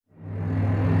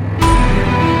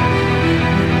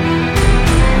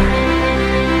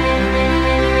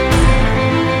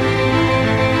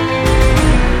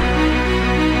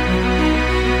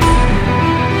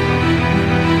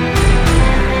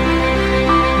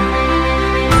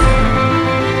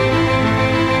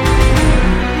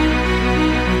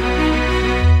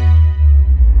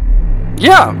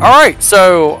Yeah, alright,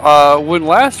 so when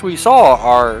last we saw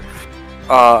our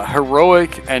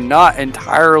heroic and not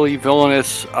entirely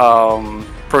villainous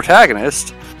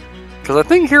protagonist, because I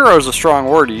think hero is a strong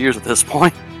word to use at this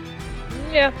point.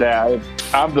 Yeah,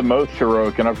 I'm the most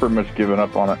heroic, and I've pretty much given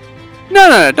up on it.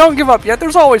 No, don't give up yet.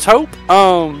 There's always hope.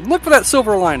 Look for that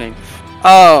silver lining.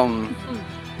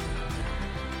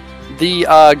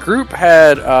 The group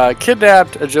had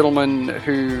kidnapped a gentleman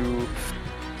who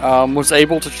was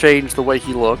able to change the way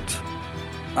he looked.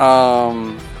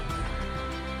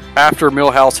 After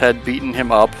Millhouse had beaten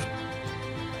him up,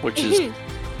 which is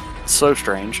so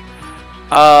strange.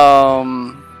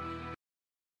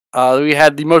 We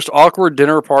had the most awkward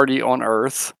dinner party on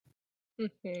Earth.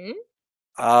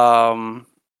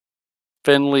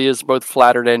 Finley is both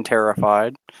flattered and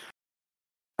terrified.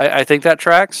 I think that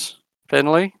tracks,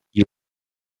 Finley. Yep.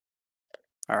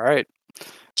 All right.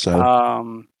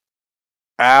 So,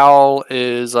 Al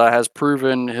has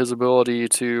proven his ability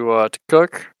to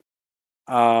cook.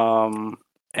 And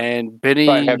Benny,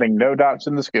 By having no dots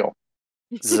in the skill.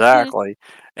 exactly.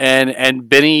 And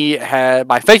Benny had,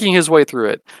 by faking his way through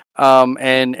it.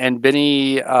 And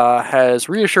Benny has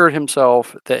reassured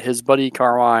himself that his buddy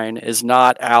Carmine is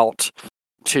not out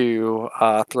to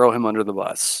throw him under the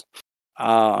bus.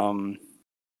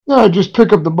 No, just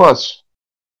pick up the bus.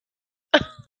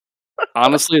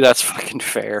 Honestly, that's fucking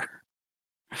fair.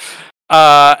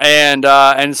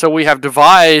 And so we have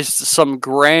devised some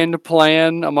grand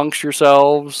plan amongst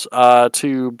yourselves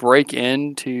to break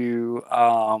into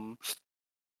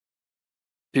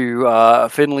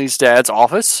Finley's dad's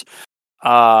office,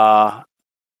 and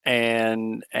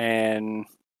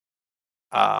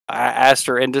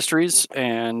Astor Industries,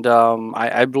 and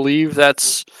I believe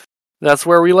that's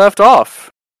where we left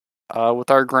off with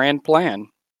our grand plan.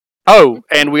 Oh,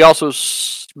 and we also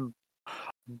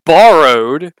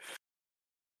borrowed,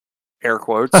 air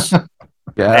quotes,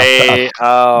 a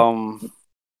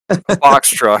box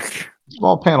truck.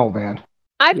 Small panel van.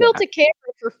 I built a camera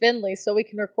for Finley so we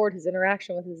can record his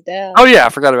interaction with his dad. Oh yeah, I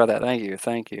forgot about that.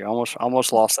 Thank you.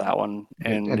 Almost lost that one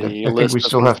in And the I list. think we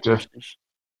still have to.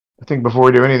 I think before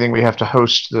we do anything, we have to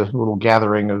host the little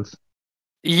gathering of.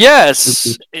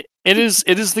 Yes, it is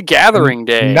the gathering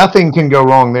day. Nothing can go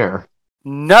wrong there.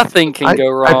 Nothing can go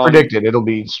wrong. I predicted it'll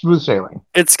be smooth sailing.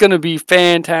 It's going to be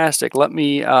fantastic. Let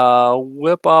me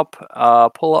pull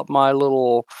up my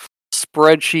little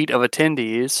spreadsheet of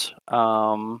attendees,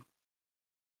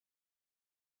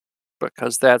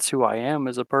 because that's who I am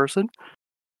as a person.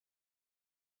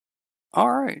 All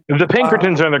right. The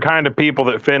Pinkertons are the kind of people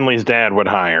that Finley's dad would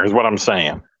hire, is what I'm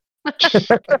saying.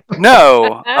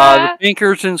 No, the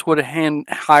Pinkertons would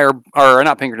hire, or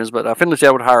not Pinkertons, but Finley's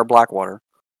dad would hire Blackwater.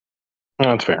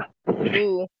 That's fair.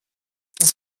 Ooh.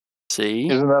 See?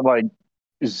 Isn't that like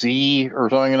Z or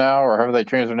something now, or have they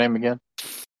changed their name again?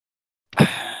 I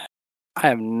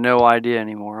have no idea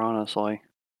anymore, honestly.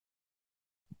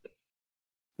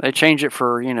 They change it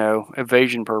for,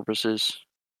 evasion purposes.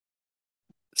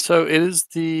 So it is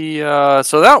the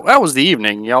so that was the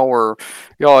evening. Y'all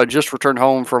had just returned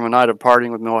home from a night of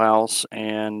partying with Millhouse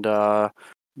and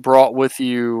brought with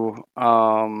you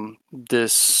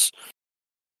this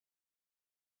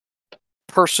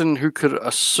person who could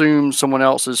assume someone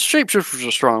else's shapeshift was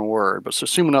a strong word, but so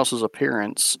someone else's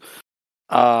appearance.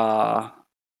 And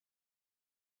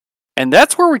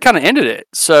that's where we kind of ended it.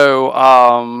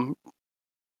 So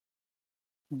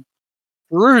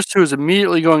Bruce, who is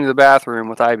immediately going to the bathroom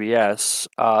with IBS,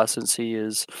 since he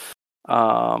is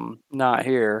not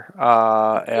here.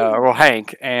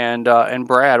 Hank and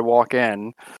Brad walk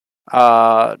in,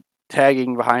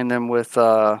 tagging behind them with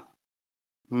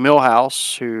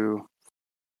Millhouse, who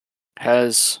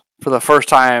has, for the first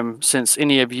time since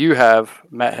any of you have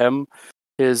met him,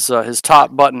 his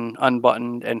top button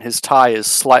unbuttoned and his tie is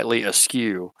slightly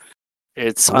askew.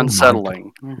 It's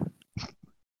unsettling.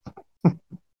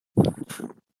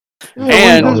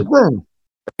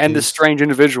 And this strange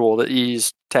individual that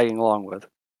he's tagging along with.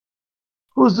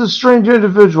 Who's this strange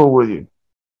individual with you?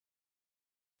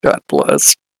 God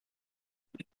bless.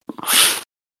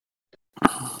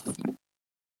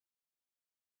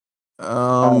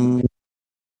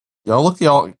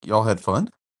 y'all had fun?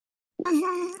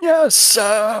 Yes,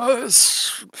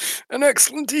 it's an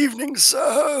excellent evening,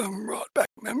 sir. Brought back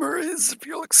memories. If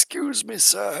you'll excuse me,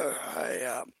 sir,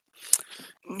 I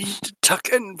need to tuck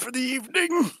in for the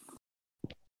evening.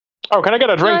 Oh, can I get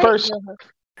a drink first?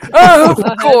 Oh,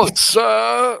 of course,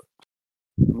 sir.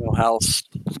 Millhouse.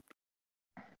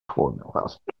 Poor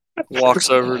Millhouse. Walks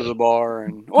over to the bar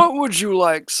and, what would you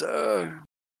like, sir?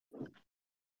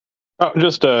 Oh,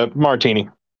 just a martini.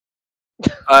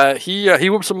 He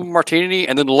whips some martini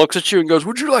and then looks at you and goes,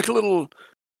 "Would you like a little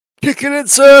kick in it,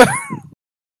 sir?"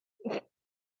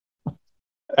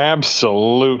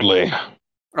 Absolutely.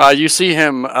 You see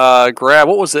him grab,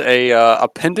 what was it, a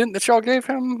pendant that y'all gave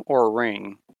him, or a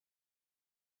ring?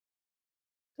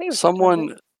 I think it was a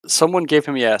pendant. Someone gave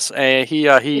him, yes. Drugs.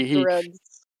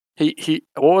 He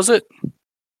what was it?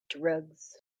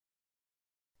 Drugs.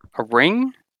 A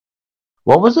ring?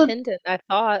 What was it? Pendant, I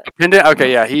thought. A pendant?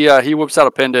 Okay, yeah. He whips out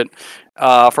a pendant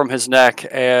from his neck,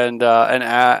 and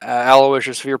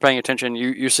Aloysius, if you're paying attention,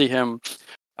 you see him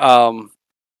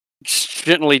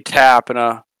gently tap, and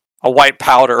a white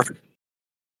powder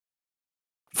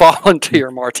fall into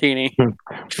your martini.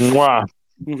 Wow.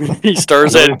 He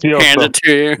stirs it, Really feels hands so. it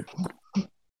to you.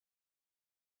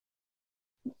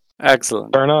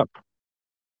 Excellent. Turn up.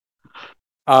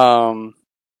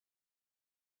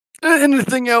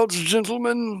 Anything else,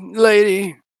 gentlemen,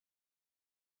 lady?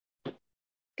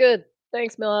 Good.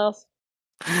 Thanks, Millhouse.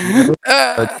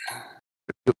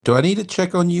 Do I need to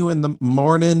check on you in the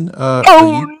morning?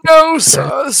 Oh, no,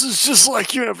 sir. This is just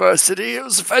like university. It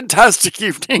was a fantastic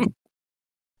evening.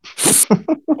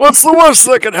 What's the worst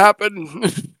that could happen?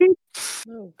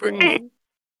 Oh, Bring-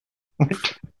 God.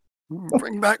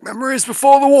 Bring back memories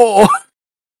before the war.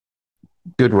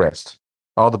 Good rest.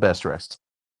 All the best rest.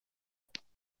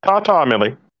 Ta-ta,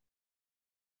 Millie.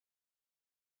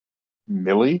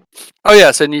 Millie? Oh,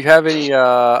 yes, and you have any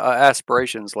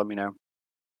aspirations, let me know.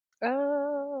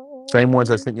 Same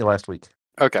ones I sent you last week.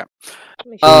 Okay. Let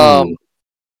me see. All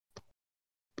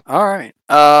right.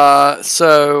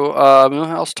 So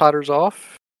Millhouse titers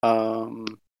off. And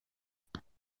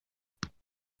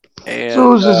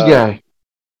So who's this guy?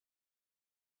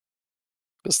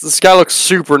 this guy looks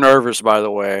super nervous, by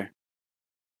the way.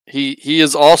 He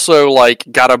is also like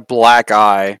got a black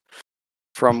eye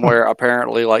from where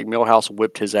apparently like Millhouse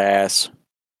whipped his ass.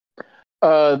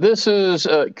 This is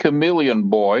Chameleon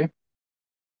Boy.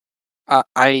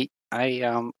 I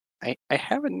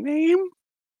have a name.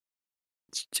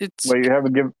 It's Well, you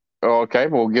haven't given. Oh, okay,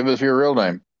 well, give us your real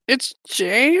name. it's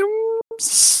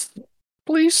James.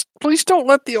 Please don't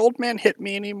let the old man hit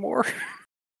me anymore.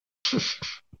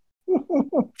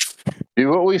 Do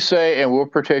what we say, and we'll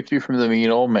protect you from the mean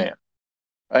old man.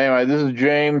 Anyway, this is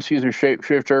James. He's a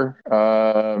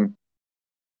shapeshifter.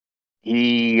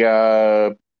 He.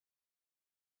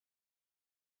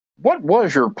 What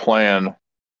was your plan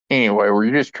anyway? Were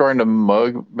you just trying to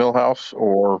mug Millhouse,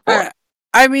 or what?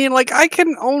 I mean, like, I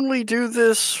can only do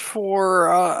this for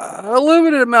a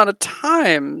limited amount of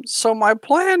time, so my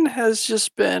plan has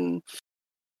just been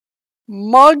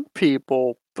mug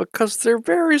people because they're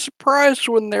very surprised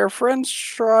when their friends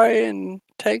try and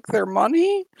take their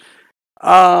money.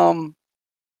 Old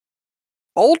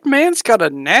man's got a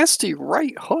nasty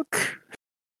right hook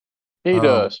He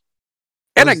does.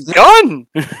 and a Was this- gun.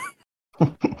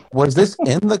 Was this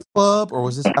in the club or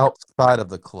was this outside of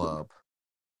the club?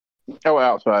 Oh,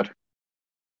 outside.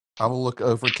 I will look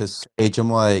over to Sage. I'm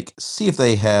like, see if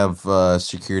they have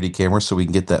security cameras so we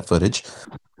can get that footage.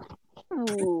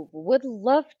 Ooh, would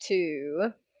love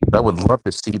to. I would love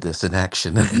to see this in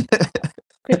action.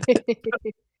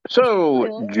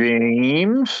 So, Yeah.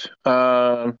 James,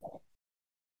 I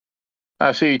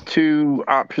see two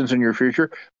options in your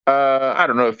future. I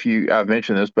don't know if I've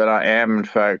mentioned this, but I am, in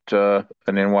fact, an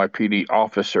NYPD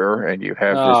officer, and you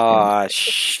have this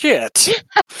Shit.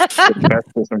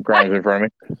 some crimes in front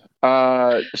of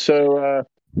me. So,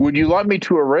 would you like me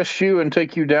to arrest you and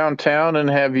take you downtown and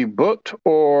have you booked,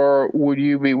 or would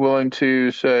you be willing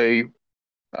to, say,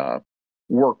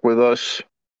 work with us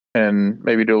and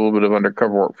maybe do a little bit of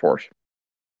undercover work for us?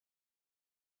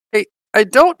 Hey, I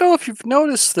don't know if you've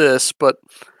noticed this, but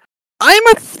I'm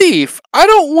a thief. I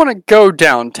don't want to go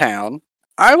downtown.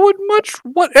 I would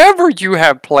whatever you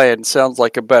have planned sounds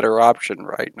like a better option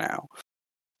right now.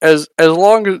 As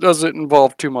long as it doesn't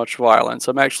involve too much violence.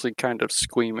 I'm actually kind of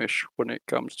squeamish when it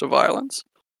comes to violence.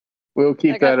 We'll I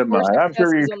keep got that in 4 mind. I'm sure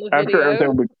successes on the everything video.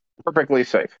 will be perfectly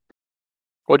safe.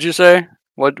 What'd you say?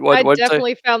 What'd I say?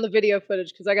 definitely found the video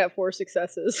footage because I got 4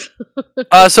 successes.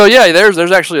 So yeah, there's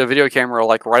actually a video camera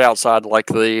like right outside like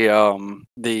the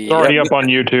It's already up on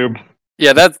YouTube.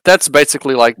 Yeah, that's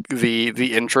basically like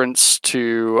the entrance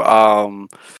to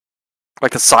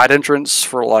like the side entrance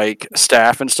for like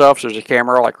staff and stuff. So there's a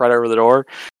camera like right over the door.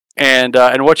 And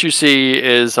what you see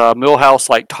is Millhouse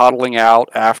like toddling out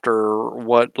after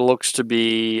what looks to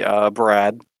be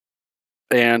Brad.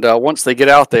 And once they get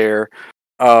out there,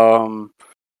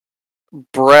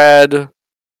 Brad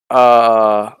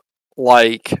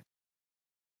like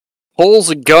pulls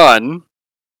a gun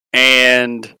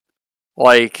and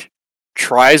like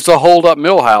tries to hold up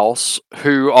Millhouse,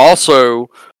 who also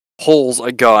pulls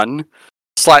a gun,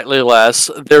 slightly less.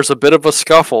 There's a bit of a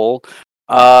scuffle.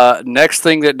 Next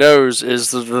thing that knows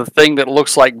is the thing that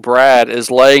looks like Brad is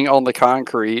laying on the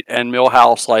concrete, and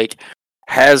Millhouse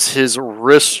has his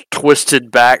wrist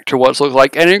twisted back to what looks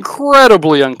like an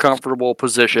incredibly uncomfortable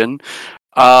position,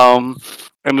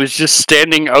 and is just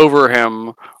standing over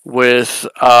him with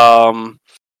one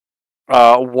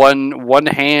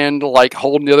hand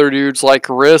holding the other dude's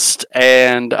wrist,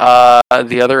 and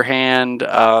the other hand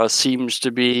seems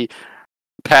to be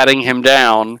patting him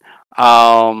down.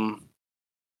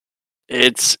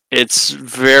 It's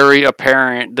very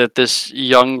apparent that this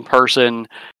young person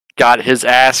got his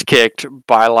ass kicked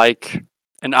by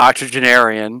an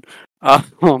octogenarian.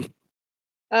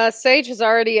 Sage has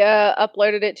already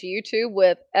uploaded it to YouTube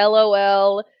with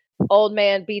LOL, old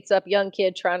man beats up young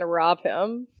kid trying to rob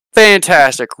him.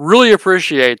 Fantastic. Really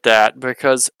appreciate that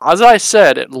because, as I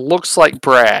said, it looks like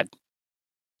Brad.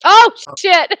 Oh,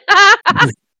 shit!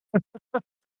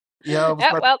 Yeah,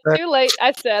 well, too late.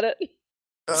 I said it.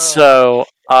 So,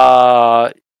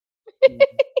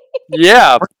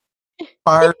 yeah.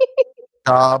 Fire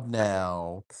job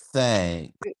now.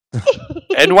 Thanks.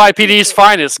 NYPD's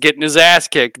finest getting his ass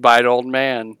kicked by an old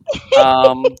man.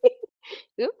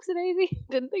 Oops, Daisy.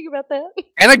 Didn't think about that.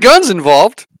 And a gun's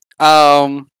involved.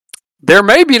 There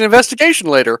may be an investigation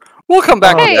later. We'll come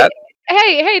back to that.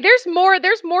 Hey, there's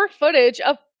more footage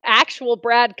of actual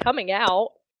Brad coming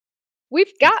out.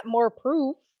 We've got more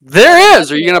proof. There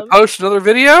is. Are you going to post another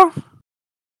video?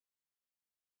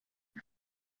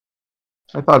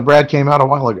 I thought Brad came out a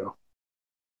while ago.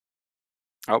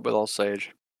 Oh, with all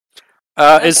Sage.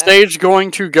 Is Sage going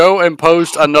to go and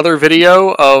post another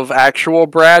video of actual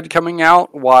Brad coming out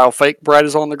while fake Brad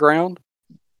is on the ground?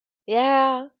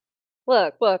 Yeah.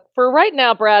 Look. For right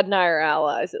now, Brad and I are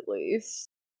allies, at least.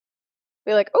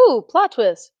 Be like, ooh, plot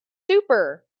twist.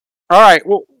 Super. All right.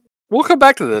 Well, we'll come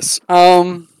back to this.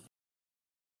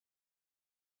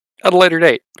 At a later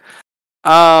date.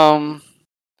 Okay.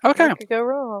 What could go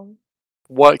wrong?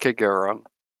 What could go wrong?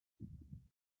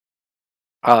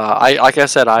 Like I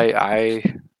said,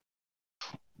 I'm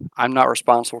not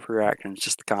responsible for your actions,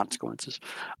 just the consequences.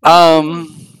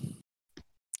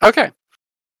 Okay.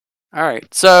 All right.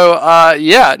 So,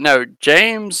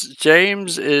 James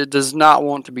does not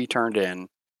want to be turned in.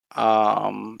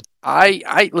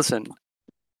 I listen.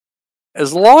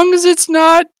 As long as it's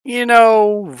not,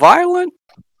 violent.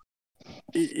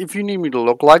 If you need me to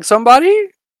look like somebody,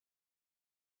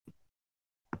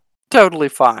 totally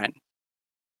fine.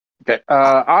 Okay.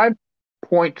 I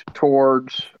point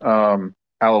towards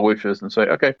Aloysius and say,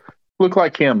 "Okay, look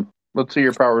like him. Let's see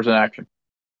your powers in action."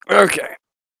 Okay.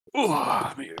 Ooh,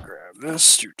 let me grab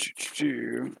this.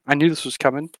 I knew this was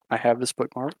coming. I have this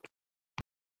bookmarked.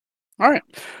 All right.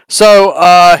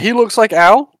 So he looks like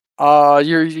Al.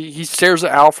 He stares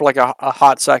at Al for a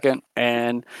hot second,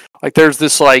 and there's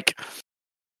this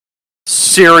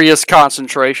serious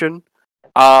concentration.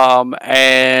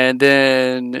 And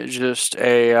then just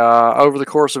over the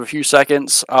course of a few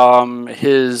seconds,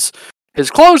 his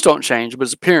clothes don't change, but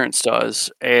his appearance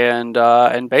does, and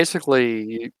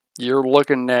basically you're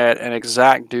looking at an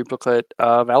exact duplicate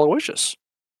of Aloysius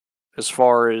as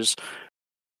far as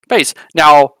face.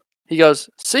 Now he goes,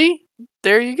 "See,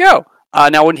 there you go."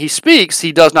 Now when he speaks,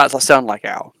 he does not sound like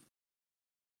Al.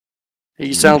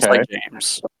 He sounds like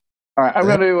James. All right, I'm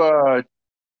going to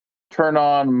turn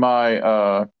on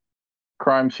my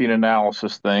crime scene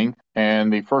analysis thing,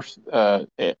 and the first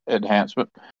enhancement.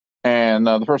 And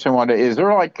the first thing I wanted is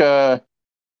there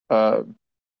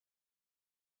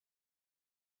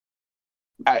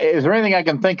is there anything I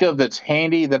can think of that's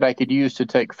handy that I could use to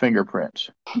take fingerprints?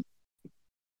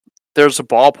 There's a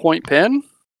ballpoint pen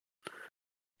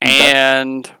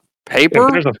and paper.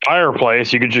 If there's a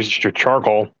fireplace, you could just use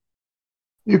charcoal.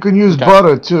 You can use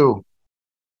butter too.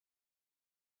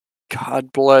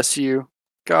 God bless you.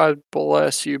 God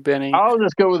bless you, Benny. I'll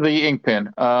just go with the ink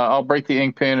pen. I'll break the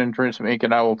ink pen and turn some ink,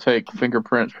 and I will take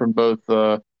fingerprints from both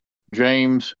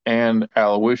James and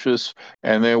Aloysius,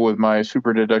 and then with my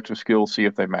super deductive skills, see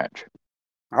if they match.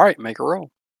 All right, make a roll.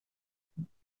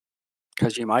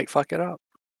 Because you might fuck it up.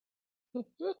 All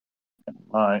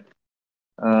right.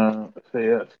 Let's see,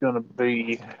 that's going to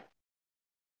be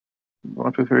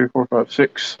 1, 2, 3, 4, 5,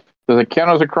 6. Does it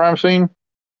count as a crime scene?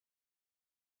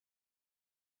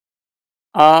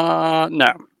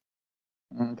 No.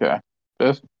 Okay.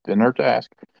 Just didn't hurt to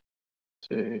ask.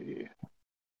 Let's see.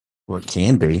 Well, it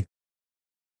can be.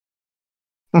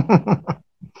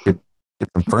 Get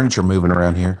some furniture moving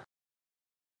around here.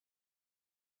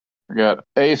 I got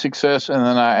a success, and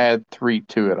then I add 3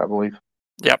 to it, I believe.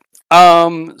 Yep.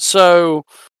 So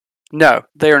no,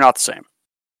 they are not the same.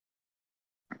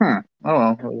 Oh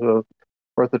well, it was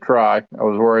worth a try. I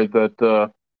was worried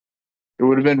that it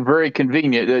would have been very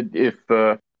convenient if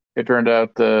it turned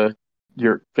out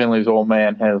your Finley's old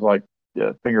man has like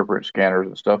fingerprint scanners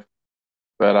and stuff.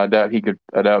 But I doubt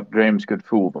James could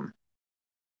fool them.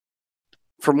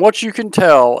 From what you can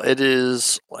tell, it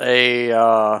is like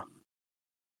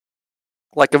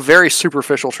a very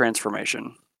superficial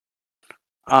transformation.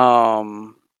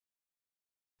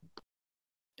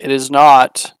 It is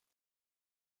not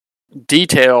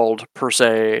detailed per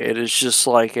se. It is just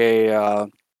like a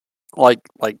like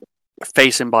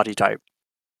face and body type.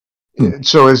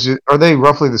 So are they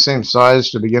roughly the same size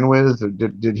to begin with? Or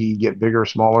did he get bigger,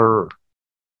 smaller?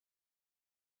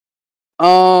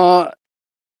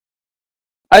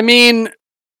 I mean,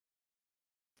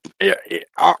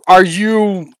 are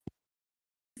you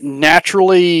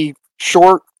naturally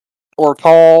short or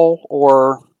tall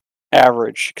or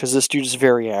average? Because this dude is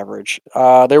very average.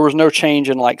 There was no change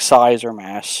in like size or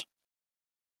mass.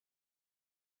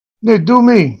 They do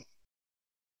me.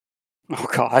 Oh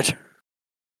God.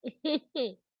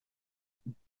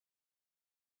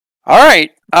 All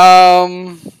right.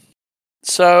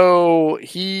 So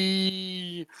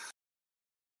he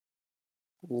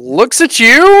looks at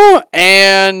you,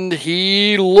 and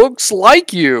he looks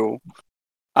like you.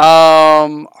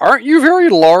 Aren't you very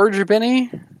large, Benny?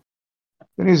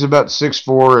 And he's about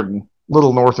 6'4" and a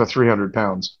little north of 300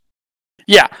 pounds.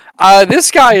 Yeah. This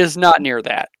guy is not near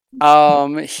that.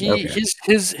 Okay.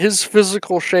 His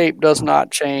physical shape does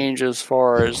not change as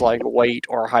far as like weight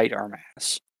or height or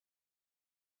mass.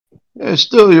 Yeah,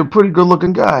 still, you're a pretty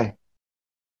good-looking guy.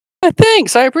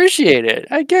 Thanks, I appreciate it.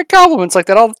 I get compliments like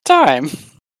that all the time.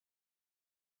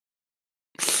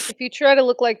 If you try to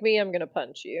look like me, I'm gonna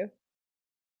punch you.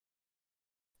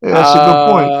 Yeah, that's a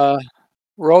good point.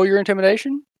 Roll your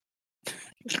intimidation.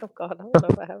 Oh God, I don't know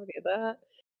if I have any of that.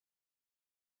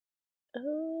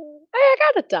 I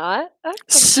got a dot.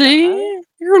 See,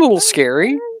 you're a little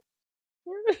scary.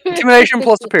 Intimidation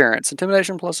plus appearance.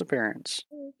 Intimidation plus appearance.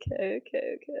 Okay.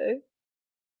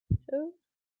 Oh,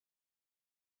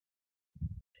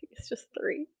 it's just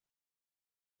 3.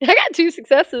 I got 2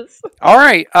 successes. All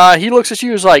right. He looks at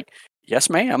you as like, yes,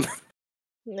 ma'am.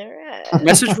 All right.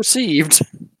 Message received.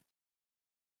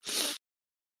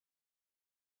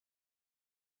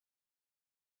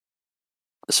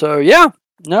 So yeah,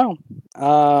 no.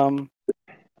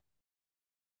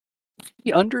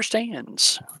 He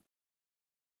understands.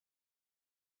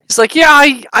 He's like, yeah,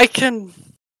 I can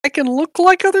look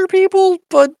like other people,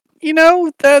 but you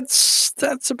know, that's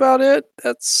about it.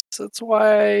 That's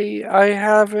why I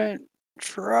haven't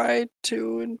tried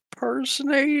to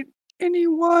impersonate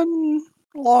anyone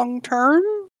long term.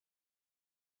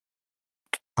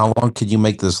 How long can you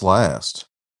make this last?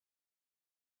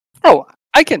 Oh,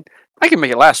 I can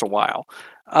make it last a while.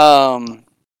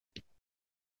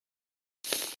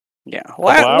 Yeah, Couple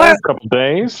hours, couple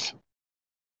days.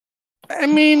 I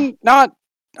mean, not.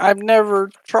 I've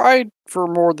never tried for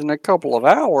more than a couple of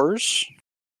hours.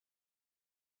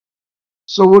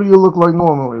 So what do you look like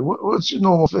normally? What's your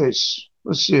normal face?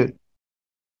 Let's see it.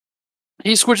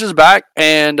 He switches back,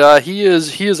 and he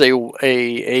is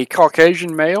a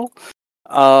Caucasian male.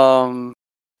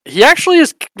 He actually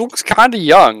looks kind of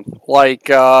young. Like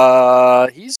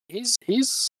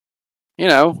he's you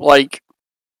know, like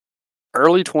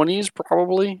early 20s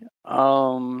probably.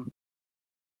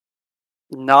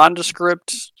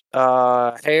 Nondescript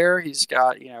hair. He's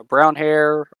got brown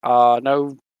hair.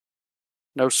 No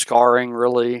scarring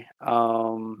really.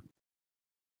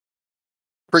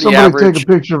 Pretty Somebody average. take a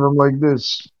picture of him like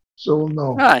this, so we'll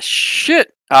know. Ah,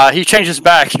 shit. He changes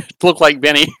back to look like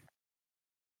Benny.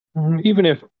 Even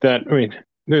if that, I mean,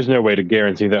 there's no way to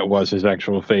guarantee that was his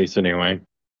actual face anyway.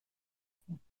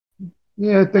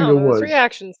 Yeah, I think it was. His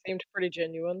reactions seemed pretty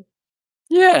genuine.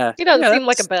 Yeah. He doesn't seem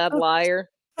like a bad liar.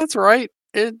 That's right.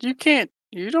 You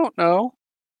don't know.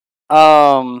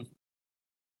 I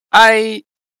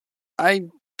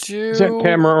do. Is that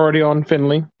camera already on,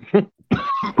 Finley?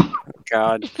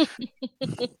 God.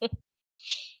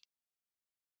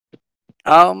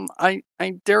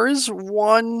 There is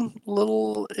one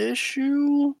little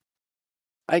issue.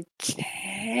 I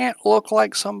can't look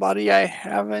like somebody I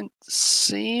haven't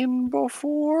seen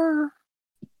before.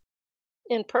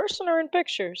 In person or in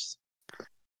pictures?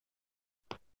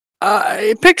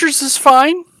 Pictures is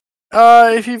fine.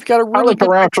 If you've got a I really look good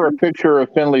around picture. for a picture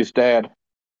of Finley's dad.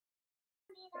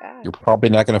 You're probably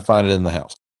not going to find it in the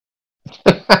house.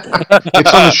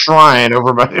 It's on the shrine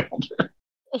over by the altar.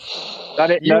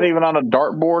 Not even on a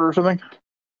dartboard or something?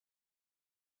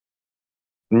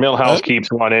 Millhouse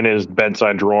keeps one in his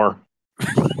bedside drawer.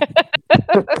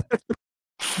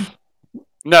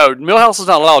 No, Millhouse is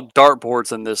not allowed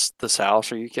dartboards in this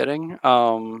house. Are you kidding?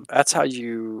 That's how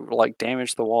you like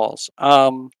damage the walls.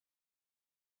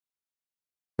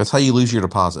 That's how you lose your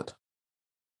deposit.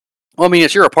 Well, I mean,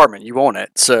 it's your apartment. You own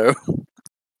it, so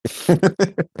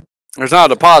there's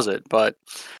not a deposit. But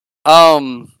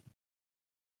no,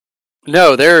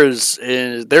 there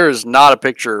is not a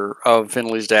picture of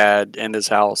Finley's dad in this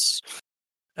house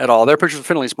at all. There are pictures of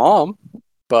Finley's mom,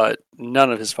 but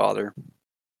none of his father.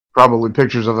 Probably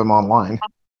pictures of him online.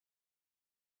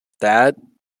 That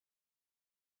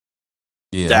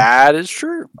is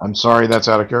true. I'm sorry, that's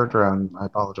out of character. I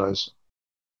apologize.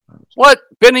 What,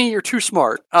 Benny? You're too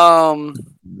smart. No.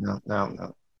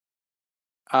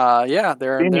 Yeah,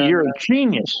 Benny, you're a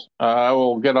genius. I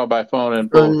will get on my phone and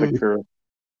pull a picture of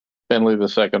Finley the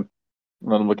second.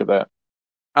 Let him look at that.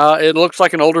 It looks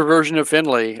like an older version of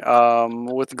Finley,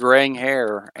 with graying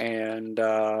hair and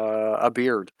a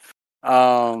beard. He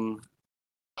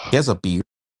has a beard.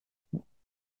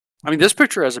 I mean, this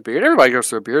picture has a beard. Everybody goes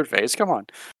through a beard phase. Come on.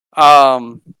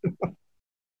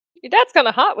 Your dad's kind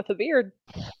of hot with a beard.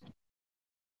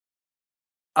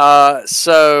 Yeah,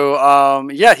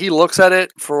 he looks at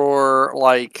it for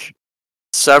like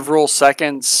several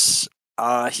seconds.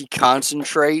 He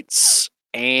concentrates,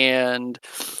 and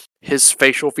his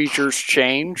facial features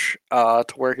change to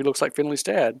where he looks like Finley's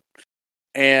dad.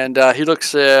 And he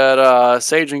looks at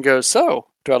Sage and goes, "So,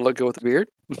 do I look good with a beard?"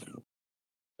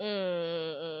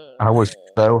 I was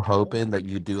so hoping that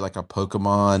you do like a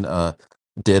Pokemon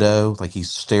Ditto, like he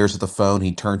stares at the phone,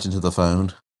 he turns into the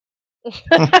phone.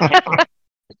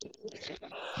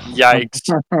 Yikes!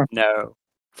 No,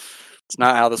 it's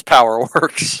not how this power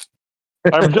works.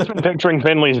 I've just been picturing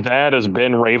Finley's dad as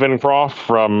Ben Ravencroft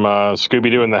from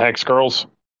Scooby-Doo and the Hex Girls.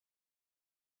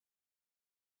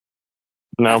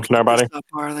 No, nobody?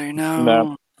 Are they?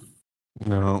 No.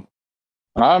 No.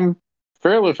 I'm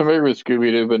fairly familiar with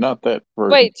Scooby-Doo, but not that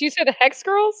version. Wait, do you say the Hex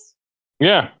Girls?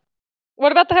 Yeah.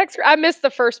 What about the Hex Girls? I missed the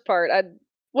first part.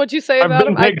 What'd you say about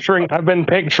him? I've been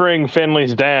picturing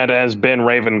Finley's dad as Ben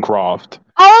Ravencroft.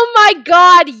 Oh my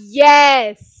god,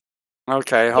 yes!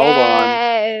 Okay, hold on.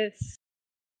 Yes!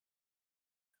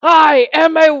 I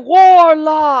am a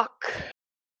warlock!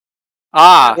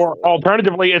 Or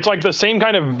alternatively, it's like the same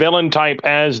kind of villain type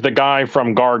as the guy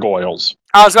from Gargoyles.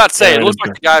 I was about to say, it looks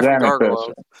like the guy from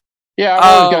Gargoyles. Yeah,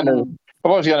 I've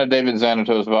always gotten a David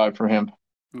Xanatos vibe from him.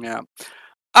 Yeah.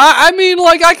 I mean,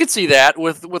 like, I could see that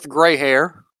with gray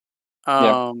hair.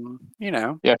 Yeah,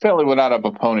 Finley would not have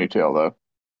a ponytail, though.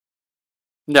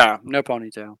 No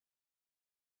ponytail.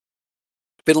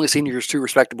 Finley Sr. is too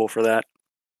respectable for that.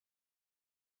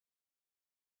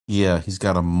 Yeah, he's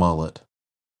got a mullet.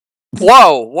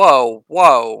 Whoa.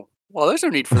 Well, there's no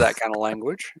need for that kind of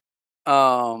language.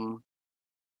 But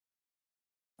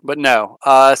no.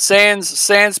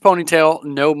 Sans ponytail,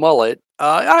 no mullet.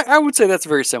 I would say that's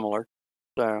very similar.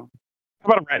 So, how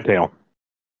about a rat tail?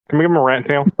 Can we give him a rat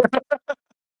tail?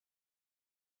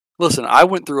 Listen, I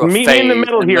went through a phase. Meet me in the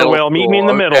middle here, Will. Meet me in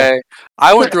the middle. Okay?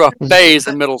 I went through a phase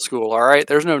in middle school. All right,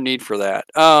 there's no need for that.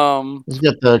 He's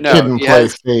got the kid and play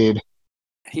fade.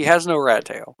 He has no rat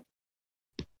tail.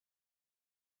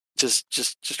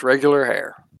 Just regular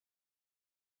hair.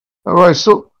 All right,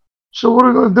 so what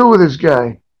are we gonna do with this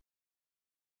guy?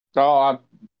 Oh, I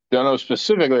don't know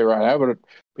specifically right now, but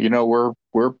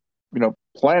we're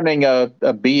planning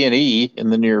a B&E in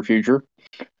the near future.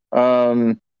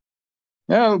 There's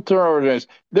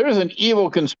an evil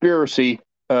conspiracy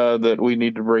that we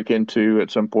need to break into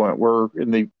at some point. We're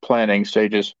in the planning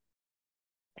stages.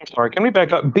 Sorry, can we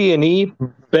back up? B&E,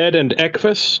 bed and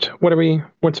breakfast.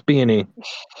 What's B&E?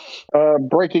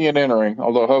 Breaking and entering.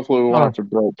 Although hopefully we won't have to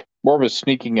break. More of a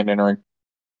sneaking and entering.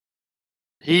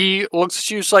 He looks at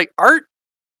you. He's like, aren't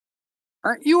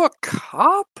you a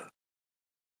cop?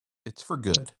 It's for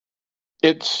good.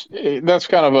 That's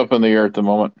kind of up in the air at the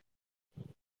moment.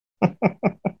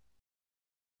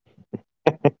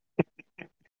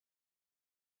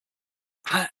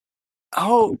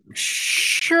 Oh,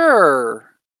 sure.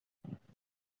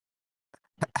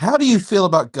 How do you feel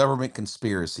about government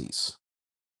conspiracies?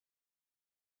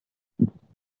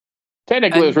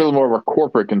 Technically, it's really more of a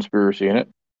corporate conspiracy, isn't it?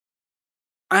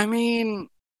 I mean,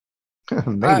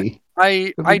 maybe.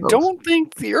 I don't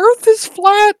think the Earth is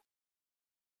flat.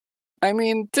 I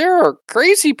mean, there are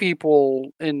crazy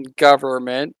people in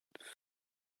government.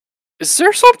 Is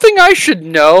there something I should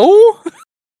know?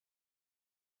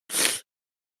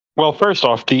 Well, first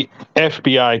off, the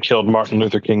FBI killed Martin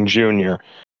Luther King Jr.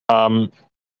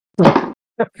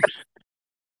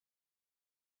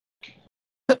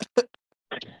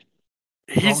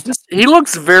 he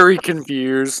looks very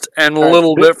confused and a All right,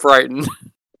 little bit frightened.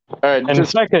 All right, And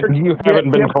second, you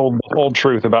haven't been told the whole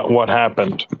truth about what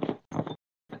happened.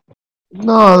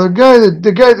 No, the guy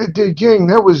that did King,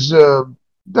 that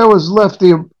was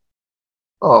Lefty.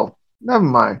 Oh, never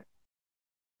mind.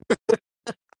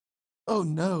 Oh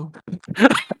no.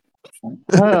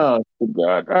 Oh, good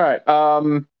God. All right.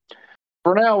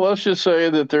 For now, let's just say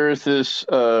that there is this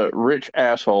rich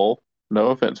asshole, no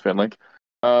offense, Finley,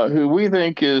 who we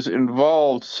think is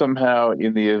involved somehow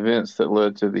in the events that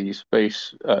led to the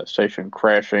space station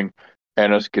crashing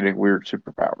and us getting weird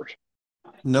superpowers.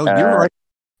 No, you're Uh, right.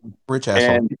 Rich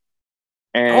asshole.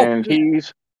 and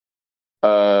he's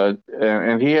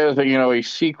and he has a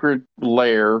secret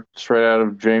lair straight out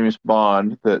of James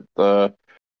Bond that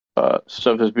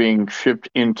stuff is being shipped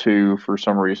into for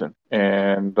some reason,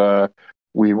 and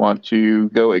we want to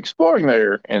go exploring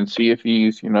there and see if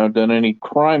he's done any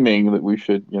criming that we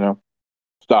should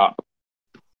stop.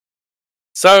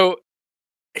 So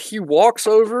he walks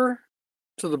over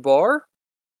to the bar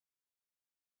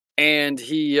and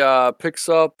he picks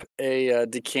up a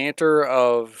decanter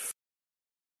of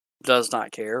does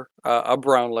not care a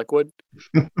brown liquid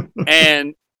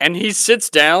and he sits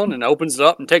down and opens it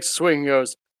up and takes a swig and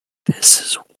goes, "This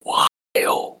is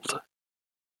wild.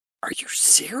 Are you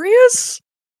serious?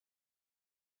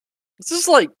 This is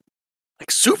like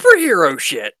superhero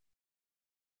shit."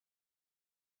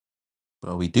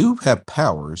 Well, we do have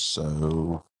powers,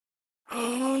 so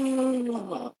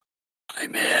I'm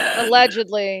in.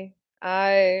 Allegedly,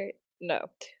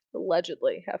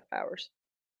 allegedly have powers.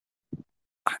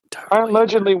 I'm I totally.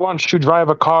 allegedly want to drive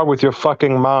a car with your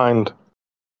fucking mind.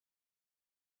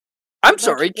 I'm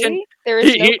sorry. Can Allegedly? There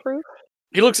is no he proof.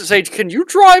 he looks at Sage? Can you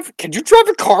drive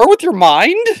a car with your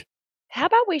mind? How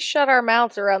about we shut our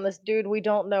mouths around this dude we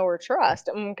don't know or trust?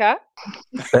 Okay.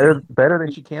 better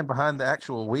than she can behind the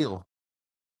actual wheel.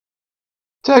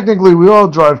 Technically, we all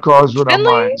drive cars with our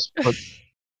Finley? minds, but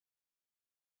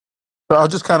So I'll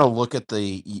just kind of look at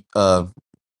the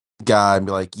guy and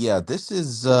be like, "Yeah, this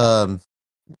is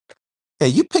hey,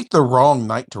 you picked the wrong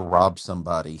night to rob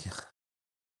somebody."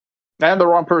 And the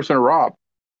wrong person to rob.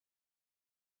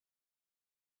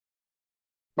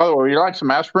 By the way, would you like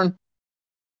some aspirin?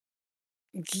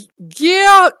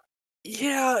 Yeah.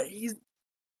 He's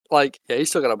he's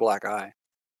still got a black eye.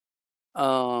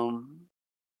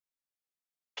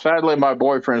 Sadly, my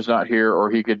boyfriend's not here, or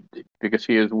he could, because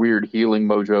he has weird healing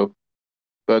mojo.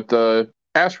 But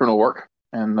aspirin will work,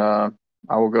 and I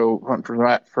will go hunt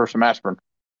for some aspirin.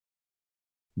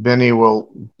 Benny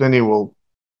will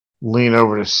lean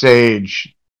over to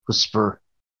Sage, whisper,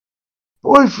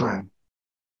 "Boyfriend?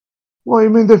 Well, you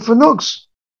mean the Fanooks?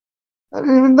 I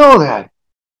didn't even know that."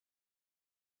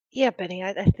 Yeah, Benny,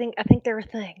 I think they're a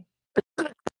thing. Oh,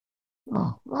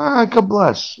 all right, God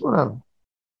bless. Whatever.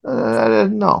 I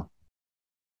didn't know.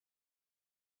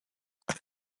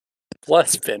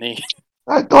 Bless Benny.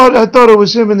 I thought it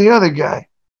was him and the other guy.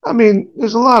 I mean,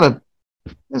 there's a lot of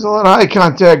eye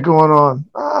contact going on.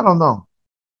 I don't know.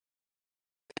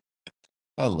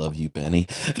 I love you, Benny.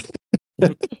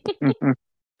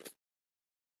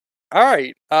 All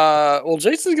right. Well,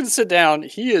 Jason's gonna sit down.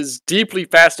 He is deeply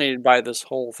fascinated by this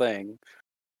whole thing.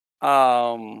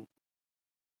 And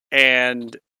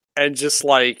just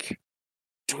like,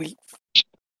 do we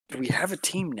have a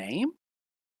team name?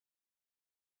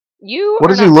 You What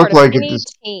are does he not look part of like at any this?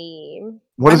 team.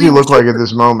 What I does he mean, look like at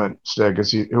this moment, Stick?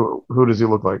 Is he who does he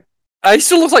look like? He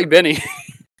still looks like Benny.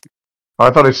 Oh,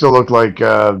 I thought he still looked like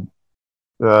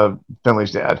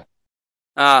Finley's dad.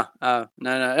 No. Oh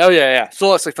yeah. Still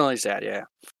looks like Finley's dad. Yeah.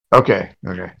 Okay.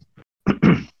 Yeah,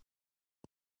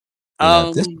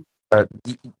 Um.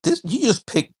 this you just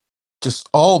picked just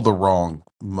all the wrong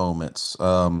moments.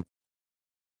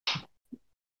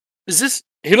 Is this?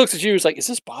 He looks at you. He's like, "Is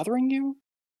this bothering you?"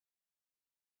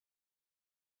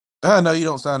 No, you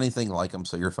don't sound anything like him,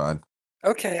 so you're fine.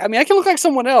 Okay. I mean, I can look like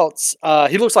someone else.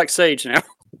 He looks like Sage now.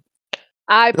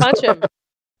 I punch him.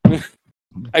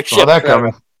 I Saw that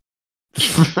coming.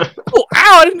 Oh,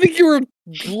 ow! I didn't think you were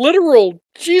literal.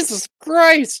 Jesus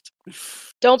Christ!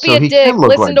 Don't be So a he dick. can look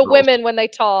Listen like to girls. women when they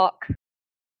talk.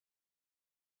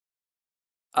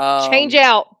 Change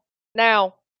out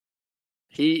now.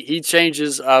 He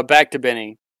changes back to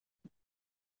Benny.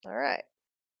 All right.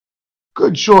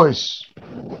 Good choice.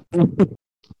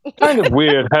 Kind of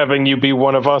weird having you be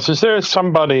one of us. Is there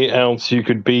somebody else you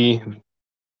could be? And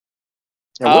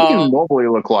what do you normally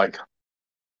look like?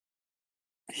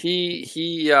 He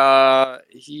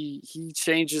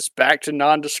changes back to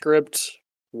nondescript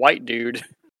white dude.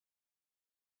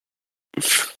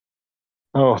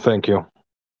 Oh, thank you.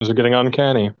 Is it getting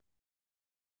uncanny?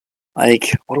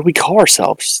 Like, what do we call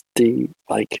ourselves?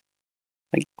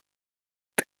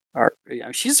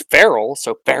 She's feral,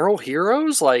 so feral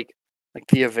heroes, like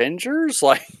the Avengers,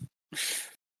 like.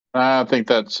 I think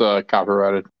that's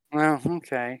copyrighted. Well,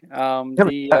 okay. Haven't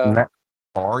gotten that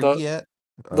far yet.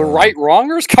 The right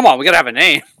wrongers. Come on, we gotta have a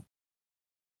name.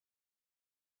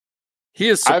 He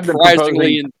is I've been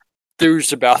surprisingly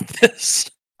enthused about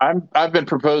this. I've been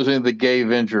proposing the gay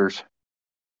Avengers.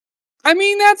 I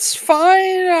mean, that's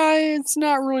fine. It's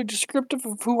not really descriptive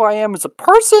of who I am as a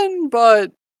person,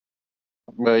 but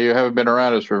Well, you haven't been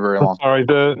around us for very long. Sorry,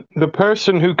 the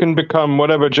person who can become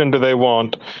whatever gender they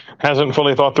want hasn't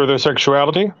fully thought through their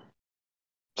sexuality.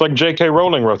 It's like J.K.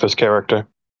 Rowling wrote this character.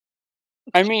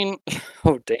 I mean,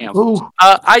 oh damn. Ooh.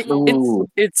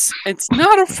 It's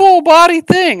not a full body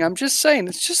thing. I'm just saying,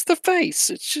 it's just the face.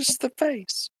 It's just the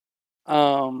face.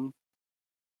 Damn,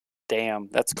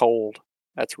 that's cold.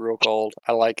 That's real cold.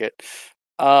 I like it.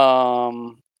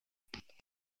 Also,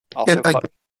 I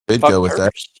could go with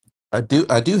that. murders.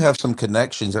 I do have some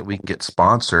connections that we can get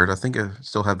sponsored. I think I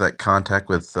still have that contact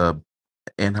with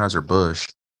Anheuser-Busch.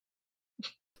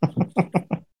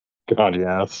 God,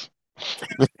 yes.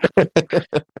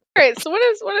 Alright, so what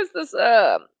is this?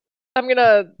 I'm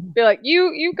gonna be like,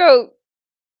 you go,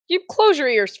 you close your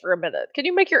ears for a minute. Can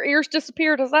you make your ears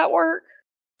disappear? Does that work?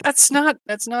 That's not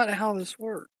how this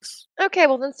works. Okay,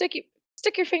 well then stick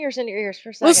your fingers in your ears for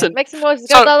a second. Listen, Make some noises.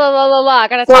 so- Go la la la la la. I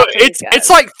gotta So talk to these guys. it's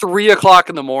like 3:00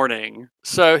 in the morning.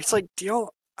 So he's like, do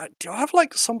y'all have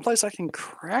like someplace I can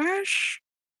crash?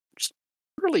 I'm just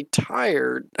really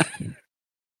tired.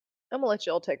 I'm gonna let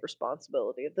y'all take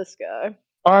responsibility of this guy.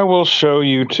 I will show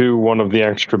you to one of the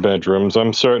extra bedrooms.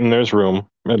 I'm certain there's room,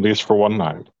 at least for one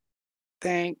night.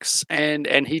 Thanks. And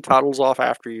he toddles off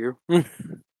after you.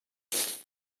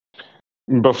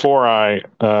 Before I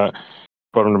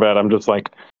put him to bed, I'm just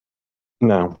like,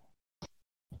 no.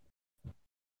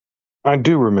 I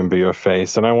do remember your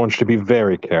face, and I want you to be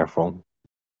very careful.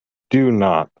 Do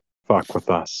not fuck with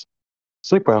us.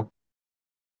 Sleep well.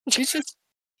 Jesus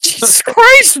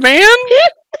Christ, man!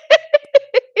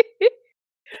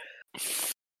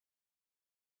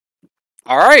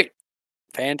 All right.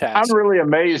 Fantastic. I'm really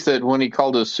amazed that when he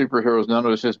called us superheroes, none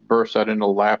of us just burst out into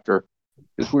laughter.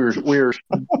 Because we're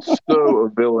so a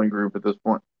villain group at this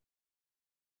point.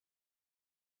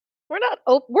 We're not.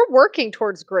 We're working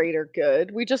towards greater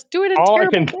good. We just do it in All I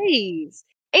terrible can- ways.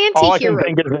 All I can Anti-hero.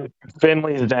 think is that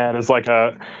Finley's dad is like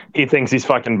he thinks he's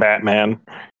fucking Batman.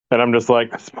 And I'm just like,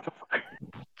 this motherfucker.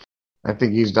 I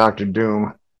think he's Doctor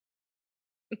Doom.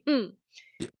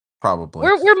 Probably.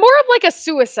 We're more of like a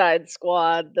Suicide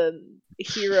Squad than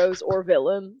heroes or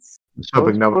villains. I was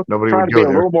hoping nobody Trying would to be go a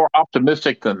there. little more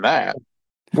optimistic than that.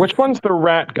 Which one's the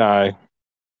rat guy?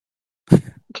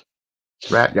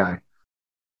 Rat guy.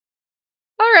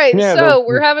 All right, Yeah, so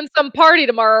we're having some party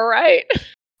tomorrow, right?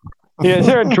 Yeah, is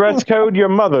there a dress code? Your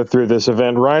mother through this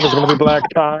event, right? Is it going to be black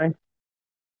tie?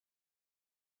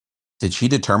 Did she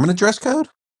determine a dress code?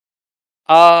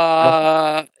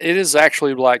 It is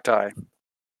actually black tie.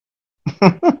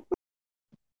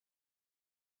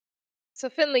 So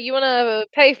Finley, you want to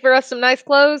pay for us some nice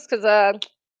clothes? Because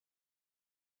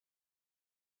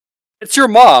It's your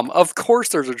mom. Of course,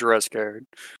 there's a dress code.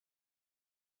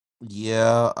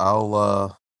 Yeah,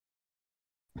 I'll.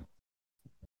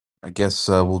 I guess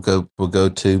we'll go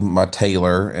to my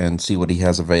tailor and see what he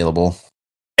has available.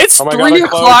 It's Oh my 3 God, a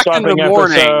clothes o'clock in the shopping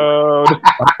morning. episode.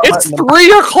 It's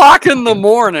 3:00 in the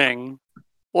morning.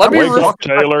 Let me. Wake up,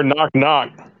 Taylor. Knock, knock.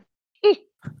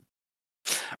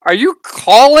 Are you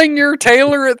calling your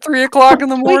tailor at 3:00 in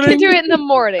the we morning? can do it in the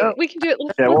morning. We can do it.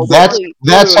 Yeah, well,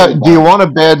 That's how. Do you want a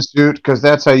bad suit? Because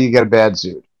that's how you get a bad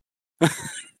suit.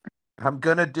 I'm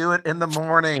gonna do it in the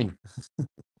morning.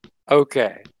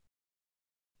 Okay.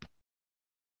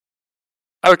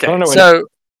 I Okay. don't know So,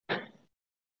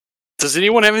 does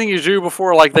anyone have anything to do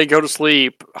before, like, they go to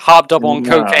sleep, hopped up on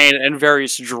No. cocaine and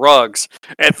various drugs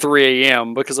at 3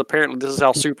 a.m.? Because apparently this is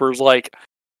how supers, like,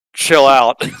 chill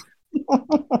out.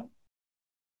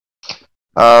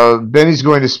 Benny's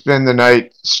going to spend the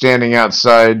night standing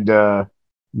outside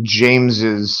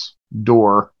James's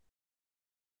door.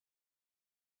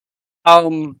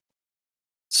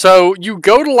 So you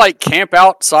go to, like, camp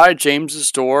outside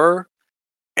James's door,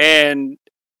 and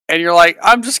you're like,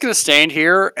 I'm just gonna stand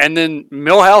here, and then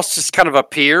Millhouse just kind of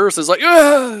appears. It's like,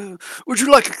 would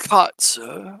you like a cot,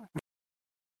 sir?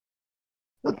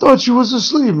 I thought you was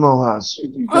asleep, Mohas.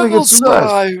 You gotta get some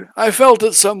rest. I felt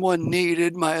that someone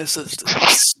needed my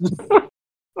assistance.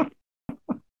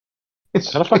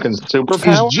 It's That a fucking it's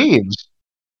superpower? Jeeves.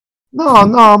 No,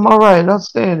 I'm all right. I'll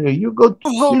stand here. You go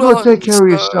Hold take on, care of sir.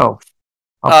 yourself.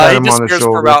 I'll pat He him on the disappears for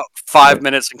shoulder. about 5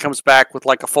 minutes and comes back with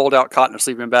like a fold-out cot and a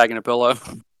sleeping bag and a pillow.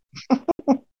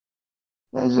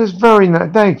 It's just very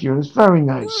nice. Thank you. It's very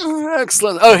nice.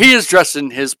 Excellent. Oh, he is dressed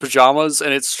in his pajamas,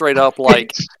 and it's straight up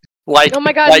like Oh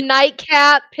my god,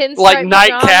 nightcap, pinstripe like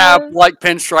nightcap, pajamas. like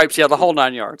pinstripes. Yeah, the whole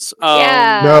 9 yards.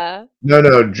 Yeah.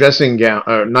 No, dressing gown,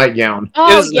 nightgown. It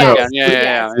Oh, is a yes.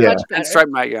 nightgown. Yeah. Much better. Pinstripe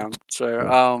nightgown.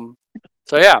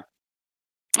 So yeah.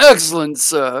 Excellent,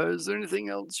 sir. Is there anything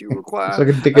else you require? It's like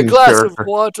a A Dickens glass character. of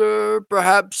water,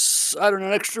 perhaps, I don't know,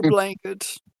 an extra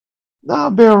blanket. No,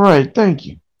 I'll be all right. Thank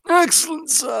you. Excellent,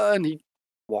 sir. And he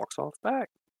walks off back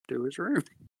to his room.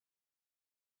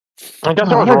 I guess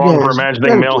Oh, I was that wrong guy for is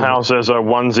imagining dedicated. Millhouse as a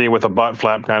onesie with a butt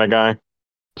flap kind of guy.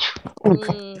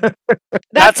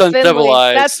 That's Finley.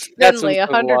 uncivilized. That's Finley,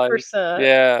 100%.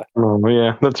 Yeah. Oh,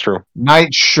 yeah, that's true.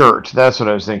 Night shirt. That's what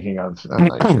I was thinking of. A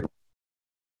night shirt.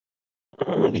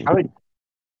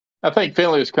 I think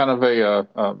Finley is kind of a.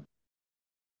 Oh,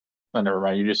 never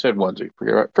mind. You just said onesie.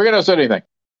 Forget I said anything.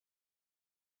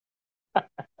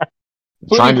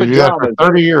 Trying to do that for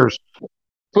 30 years.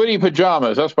 Footy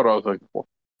pajamas. That's what I was looking for.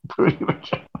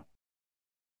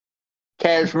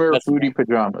 Cashmere footy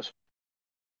pajamas.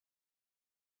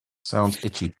 Sounds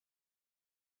itchy.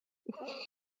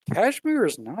 Cashmere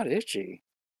is not itchy.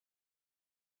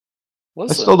 I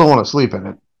Listen, still don't want to sleep in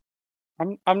it.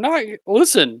 I'm not.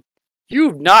 Listen,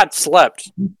 you've not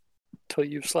slept till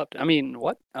you've slept. I mean,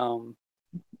 what? I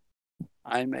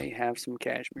may have some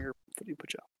cashmere footy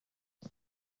pajamas.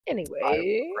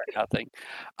 Anyway. Nothing.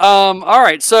 All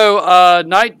right. So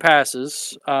night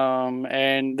passes,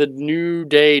 and the new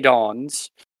day dawns.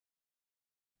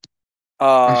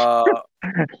 We're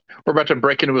about to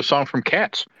break into a song from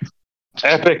Cats.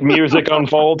 Epic music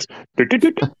unfolds.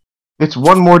 It's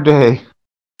one more day.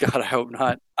 God, I hope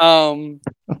not.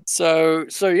 So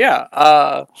yeah.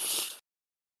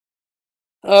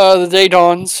 The day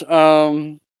dawns.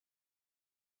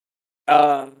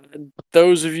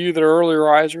 Those of you that are early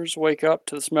risers wake up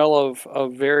to the smell of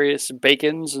various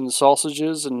bacons and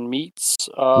sausages and meats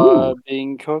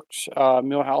being cooked.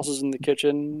 Millhouse is in the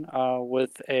kitchen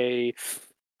with a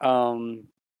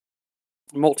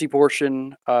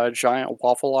multi-portion giant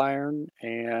waffle iron.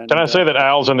 And Can I say that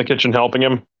Al's in the kitchen helping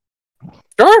him?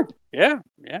 Sure. Yeah.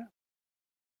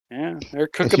 They're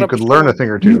cooking Guess you up. could learn a thing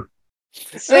or two.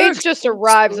 Sage just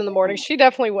arrives in the morning. She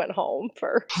definitely went home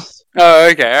first. Oh,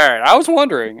 okay. All right. I was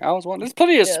wondering. There's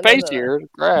plenty of space no. here to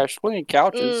crash. Plenty of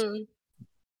couches.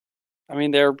 I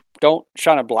mean, they don't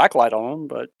shine a black light on them,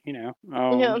 but you know.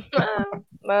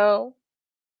 No.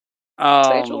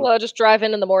 Sage will just drive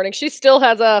in the morning. She still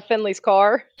has Finley's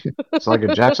car. It's like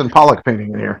a Jackson Pollock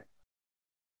painting in here.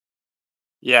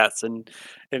 Yes, and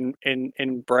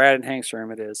in Brad and Hank's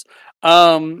room it is.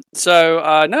 No,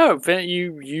 Finn,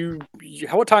 you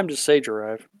what time does Sage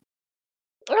arrive?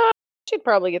 She'd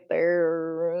probably get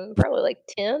there probably like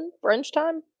 10 brunch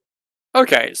time.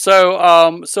 Okay,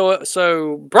 so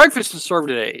breakfast is served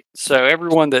at 8. So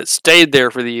everyone that stayed there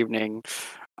for the evening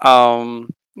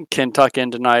can tuck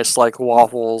into nice like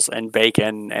waffles and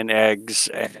bacon and eggs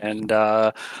and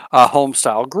home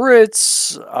style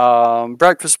grits,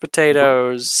 breakfast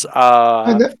potatoes.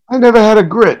 I never had a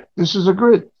grit. This is a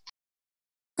grit.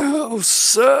 Oh,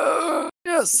 sir.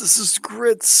 Yes, this is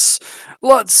grits.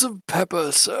 Lots of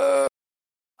pepper, sir.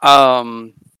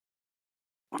 I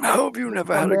hope you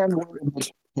never had a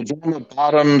grit. Pajama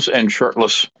bottoms and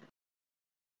shirtless.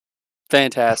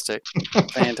 Fantastic.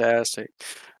 Fantastic.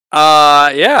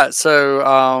 Yeah,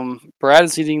 so Brad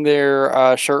is eating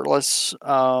there shirtless.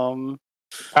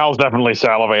 Al's definitely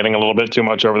salivating a little bit too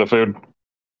much over the food.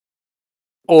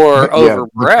 Or over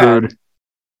Brad.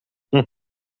 Food.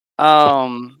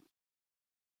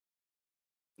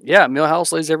 Yeah,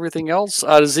 Millhouse lays everything else.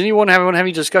 Does anyone have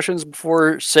any discussions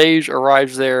before Sage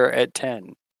arrives there at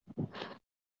 10?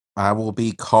 I will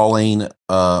be calling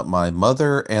my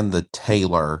mother and the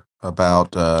tailor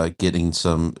about getting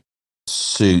some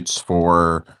suits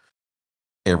for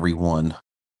everyone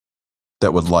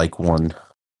that would like one.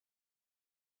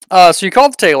 So you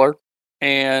called the tailor,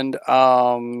 and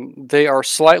they are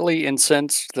slightly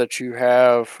incensed that you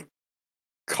have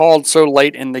called so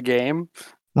late in the game.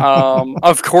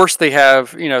 Of course, they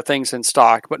have things in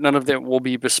stock, but none of them will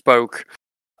be bespoke.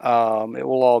 It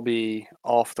will all be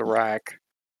off the rack.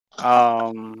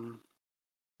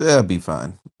 That'd be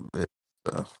fine.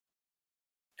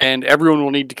 And everyone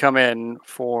will need to come in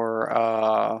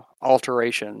for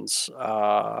alterations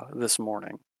this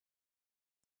morning.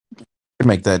 Can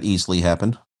make that easily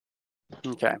happen.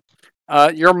 Okay.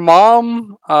 Your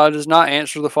mom does not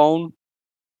answer the phone.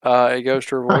 It goes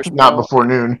to her voicemail. Not before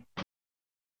noon.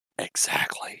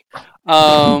 Exactly.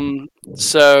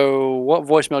 So, what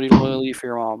voicemail do you want to leave for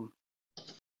your mom?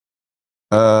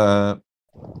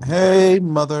 Hey,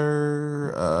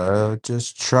 mother.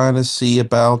 Just trying to see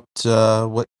about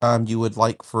what time you would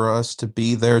like for us to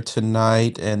be there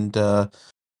tonight, and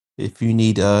if you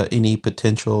need any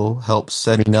potential help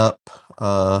setting up,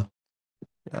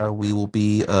 we will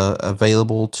be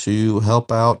available to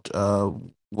help out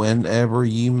whenever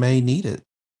you may need it.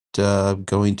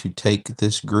 Going to take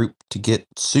this group to get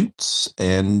suits,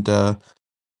 and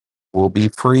we'll be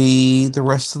free the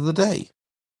rest of the day.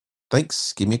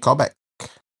 Thanks. Give me a call back.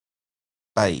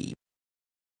 Bye.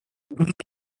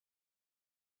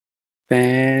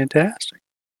 Fantastic.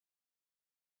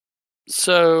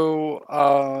 So,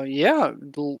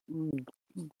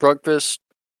 breakfast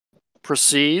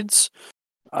proceeds.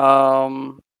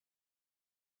 What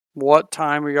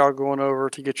time are y'all going over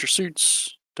to get your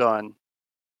suits done?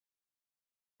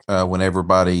 When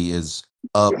everybody is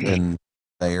up and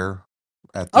there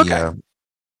at the Okay.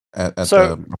 at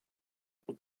So,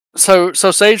 the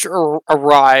so Sage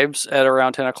arrives at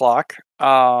around 10 o'clock,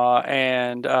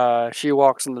 and she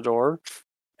walks in the door,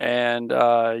 and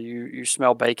you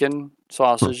smell bacon,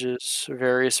 sausages,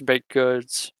 various baked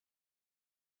goods.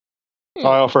 I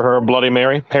offer her a Bloody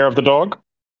Mary, hair of the dog.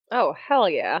 Oh, hell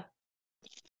yeah.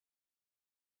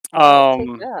 I'll take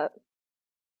Um, that.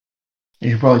 You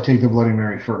should probably take the Bloody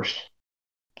Mary first.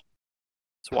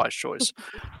 it's a wise choice.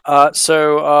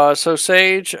 So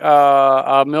Sage,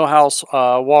 Millhouse,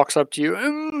 walks up to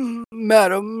you.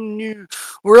 Madam, you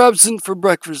were absent for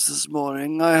breakfast this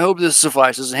morning. I hope this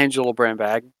suffices. And hands you a little brand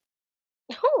bag.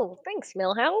 Oh, thanks,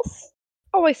 Millhouse.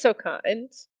 Always so kind.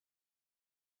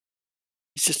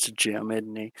 He's just a gem,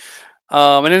 isn't he?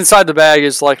 And inside the bag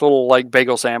is like a little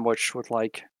bagel sandwich with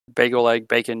bagel, egg,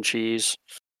 bacon, cheese,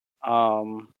 a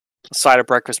side of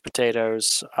breakfast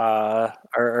potatoes,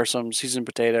 or some seasoned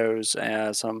potatoes,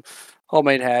 and some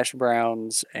homemade hash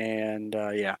browns, and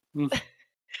yeah.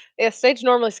 Yeah, Sage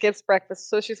normally skips breakfast,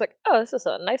 so she's like, oh, this is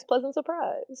a nice, pleasant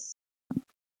surprise.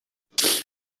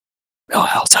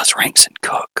 Millhouse has ranks in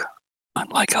cook,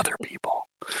 unlike other people.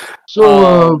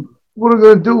 So, what are we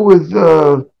gonna do with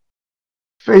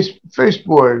Face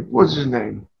Boy? What's his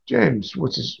name? James.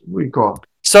 What do you call him?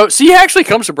 So he actually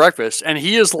comes to breakfast, and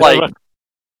he is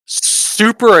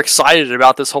super excited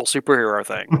about this whole superhero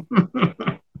thing.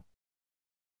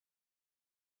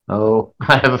 Oh,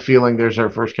 I have a feeling there's our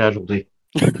first casualty.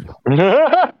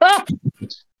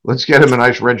 Let's get him a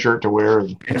nice red shirt to wear.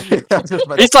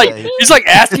 He's like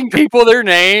asking people their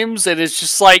names, and it's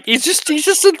just like he's just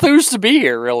enthused to be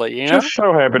here. Really, you know. Just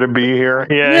so happy to be here.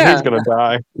 Yeah, he's gonna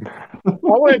die.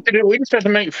 All we have to do, we just have to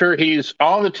make sure he's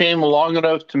on the team long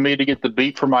enough to me to get the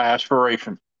beat for my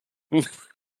aspiration.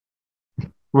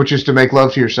 Which is to make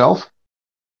love to yourself?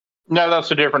 No,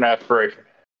 that's a different aspiration.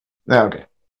 Oh, okay.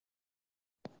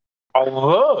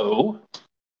 Although,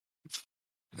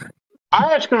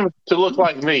 I asked him to look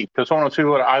like me because I want to see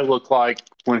what I look like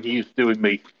when he's doing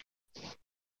me.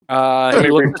 He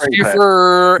looks at you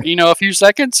for a few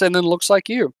seconds, and then looks like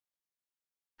you.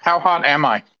 How hot am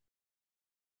I?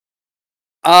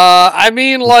 I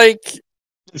mean,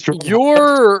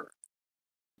 you're.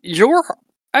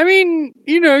 I mean,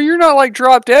 you're not like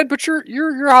drop dead, but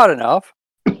you're hot enough.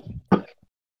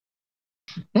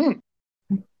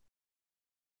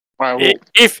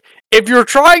 If you're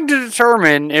trying to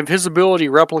determine if his ability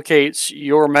replicates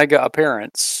your mega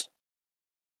appearance,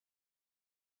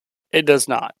 it does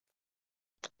not.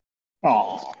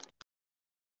 Oh,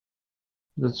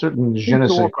 There's a certain je ne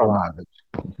sais quoi.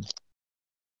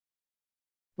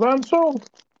 I'm sold.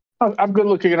 I'm good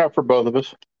looking enough for both of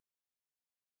us.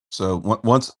 So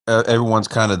once everyone's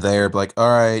kind of there, like, all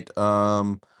right,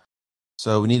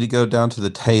 so we need to go down to the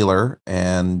tailor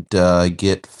and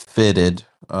get fitted.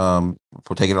 We'll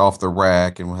take it off the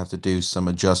rack, and we'll have to do some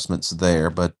adjustments there.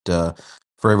 But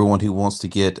for everyone who wants to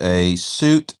get a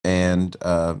suit, and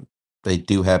they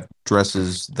do have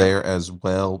dresses there as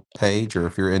well, Paige. Or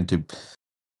if you're into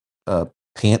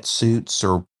pantsuits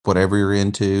or whatever you're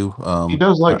into, He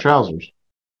does like trousers.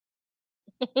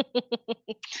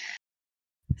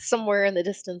 Somewhere in the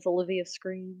distance, Olivia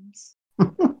screams.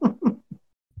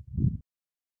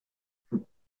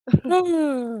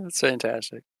 That's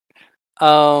fantastic.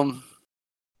 Well,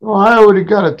 I already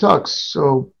got a tux,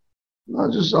 so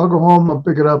I'll go home, I'll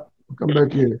pick it up, I'll come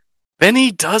back here.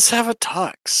 Benny does have a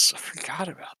tux. I forgot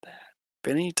about that.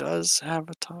 Benny does have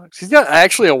a tux. He's got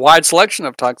actually a wide selection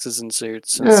of tuxes and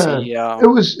suits. Yeah, it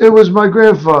was my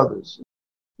grandfather's.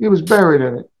 He was buried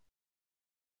in it.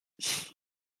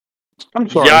 I'm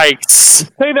sorry.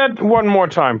 Yikes! Say that one more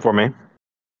time for me.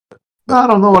 I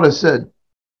don't know what I said.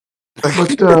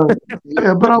 But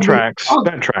yeah, but Tracks.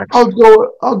 That tracks.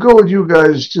 I'll go with you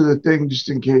guys to the thing just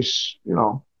in case,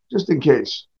 just in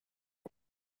case.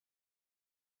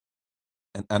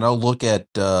 And I'll look at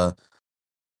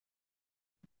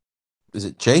is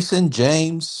it Jason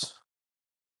James?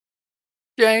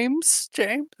 James.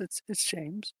 It's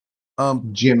James.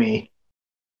 Jimmy.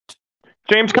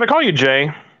 James, can I call you Jay?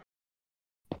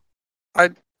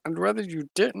 I'd rather you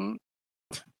didn't.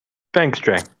 Thanks,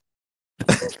 Jay.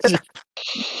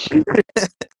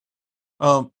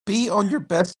 Be on your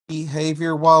best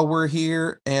behavior while we're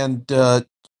here, and don't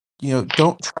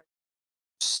try to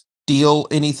steal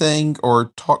anything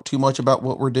or talk too much about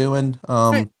what we're doing.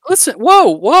 Hey, listen,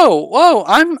 whoa!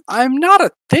 I'm not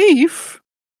a thief.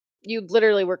 You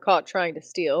literally were caught trying to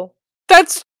steal.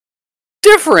 That's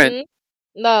different. Mhm.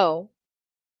 No.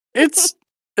 It's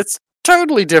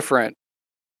totally different.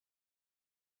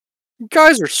 You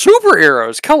guys are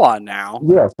superheroes. Come on now.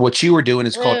 Yeah, what you were doing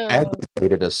is called Yeah.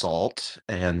 aggravated assault,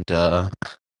 and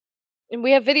And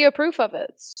we have video proof of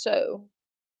it, so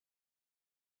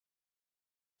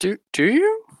Do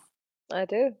you? I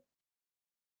do.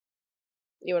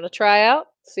 You want to try out?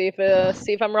 See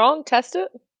if I'm wrong. Test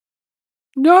it.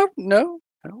 No, not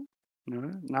at all.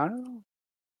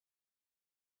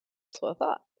 That's what I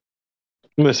thought.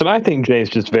 Listen, I think Jay's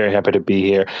just very happy to be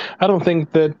here. I don't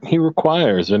think that he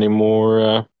requires any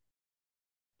more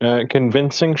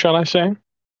convincing, shall I say?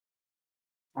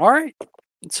 All right.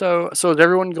 So is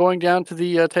everyone going down to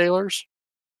the tailors,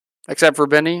 except for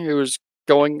Benny, who was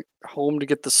going home to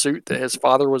get the suit that his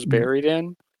father was buried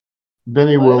in?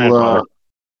 Benny What?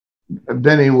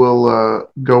 will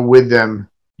go with them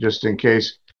just in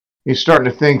case. He's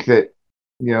starting to think that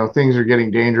things are getting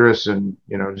dangerous, and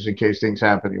just in case things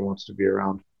happen, he wants to be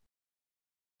around.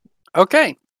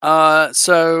 Okay.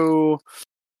 So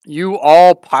you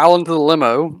all pile into the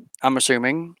limo, I'm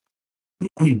assuming,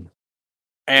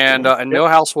 and no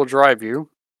house will drive you.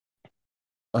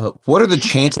 what are the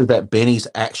chances that Benny's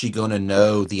actually going to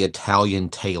know the Italian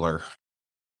tailor?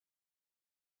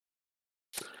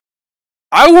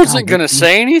 I wasn't gonna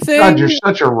say anything. God, you're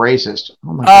such a racist.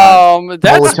 Oh my God.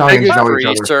 That's Italians know each bigotry,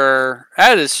 other. sir.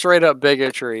 That is straight up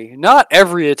bigotry. Not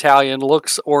every Italian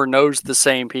looks or knows the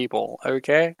same people.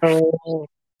 Okay.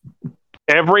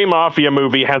 Every mafia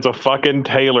movie has a fucking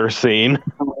tailor scene.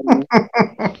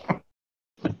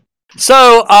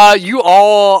 So, you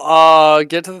all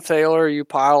get to the tailor. You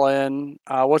pile in.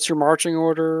 What's your marching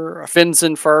order? Finn's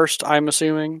in first, I'm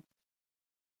assuming.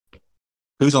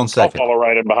 Who's on I'll second? follow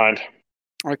right in behind.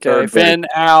 Okay, Third Finn,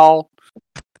 Al.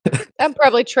 I'm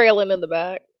probably trailing in the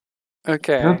back.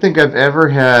 Okay. I don't think I've ever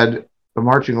had a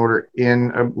marching order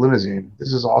in a limousine.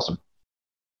 This is awesome.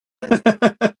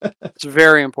 It's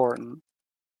very important.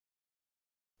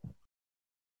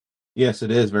 Yes,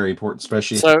 it is very important,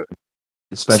 especially. So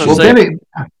Well, say-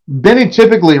 Benny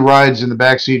typically rides in the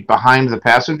back seat behind the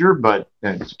passenger, but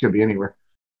it could be anywhere.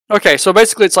 Okay, so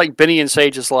basically it's like Benny and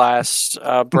Sage is last,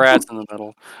 Brad's in the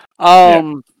middle.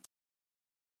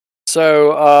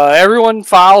 So everyone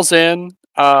files in.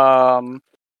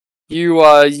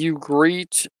 You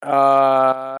greet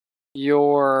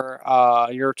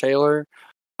your tailor.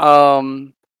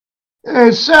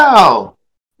 Hey, Sal.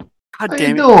 God How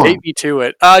damn you it, doing? beat me to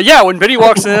it. Yeah, when Benny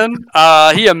walks in,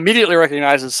 he immediately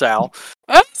recognizes Sal.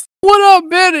 What up,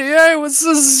 Benny? Hey, what's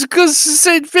this? Because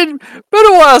it's been a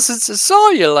while since I saw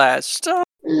you last.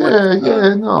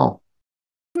 No.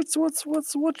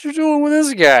 What you doing with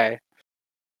this guy?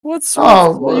 What's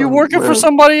Oh, are you working for well,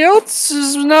 somebody else?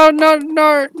 Is not Carmine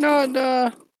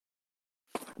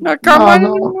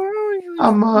no.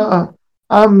 anymore?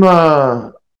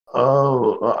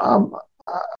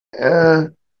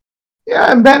 Yeah,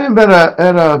 I'm been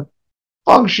at a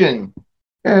function,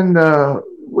 and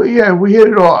we hit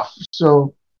it off.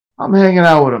 So I'm hanging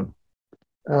out with him.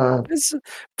 Ben,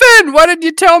 why didn't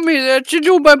you tell me that you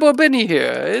knew my boy Benny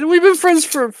here? We've been friends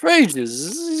for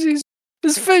ages.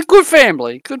 He's good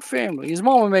family. Good family. His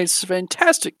mama made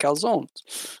fantastic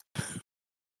calzones.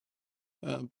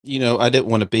 I didn't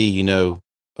want to be,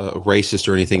 racist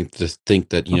or anything to think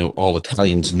that, all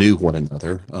Italians knew one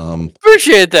another.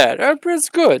 Appreciate that. That's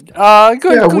good. Good. Yeah,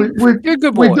 good. You're a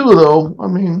good boy. we do though. I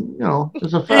mean,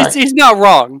 it's a fact. He's not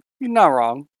wrong. He's not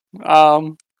wrong.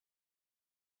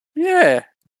 Yeah.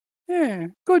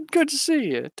 Good to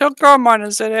see you. Tell Carmine I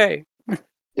said hey.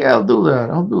 Yeah, I'll do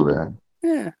that.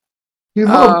 Yeah. He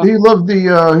loved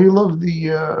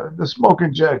the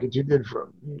smoking jacket you did for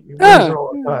him. He wears it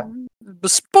all the time.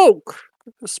 Bespoke,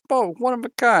 one of a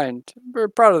kind. I'm very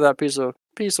proud of that piece of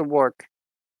work.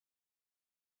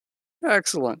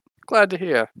 Excellent. Glad to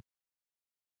hear.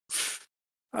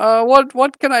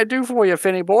 What can I do for you,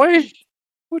 Finny boy?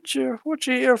 What you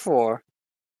here for?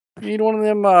 You need one of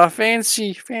them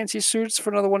fancy suits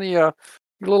for another one of your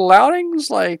little outings?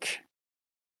 Like,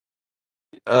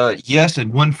 Yes,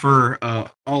 and one for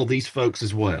all these folks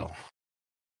as well.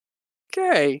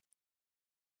 okay,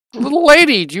 little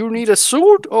lady, do you need a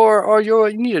suit or you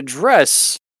need a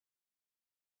dress?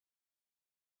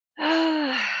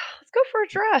 Let's go for a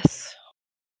dress.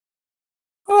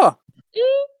 Oh,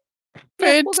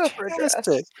 Yeah, we'll go for a dress.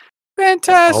 fantastic, All of a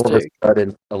fantastic.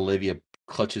 sudden, Olivia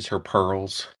clutches her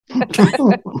pearls.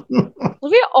 Olivia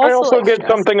I also also likes get dresses.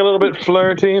 something a little bit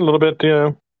flirty, a little bit,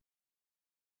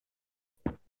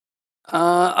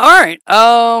 All right.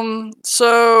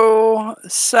 So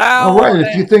Sal. All right,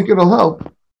 if you think it'll help.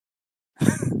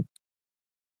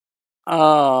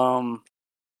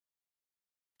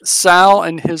 Sal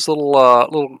and his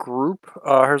little group,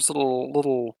 his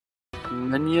little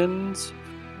minions.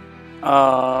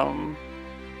 I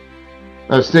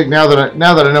was thinking now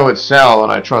that I know it's Sal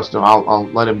and I trust him, I'll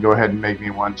let him go ahead and make me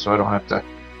one, so I don't have to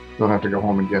go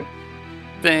home and get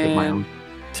my own.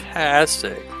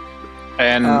 Fantastic.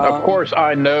 And of course,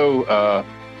 I know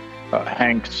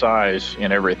Hank's size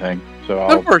and everything. So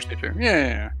Of course you do.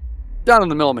 Yeah. Down in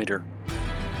the millimeter.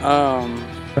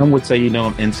 Some would say you know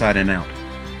him inside and out.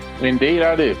 Indeed,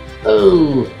 I do.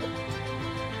 Oh,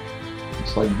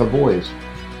 it's like the boys.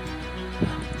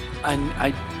 I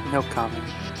no comment.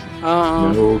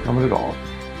 No comment at all.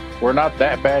 We're not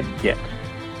that bad yet.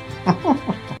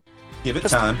 Give it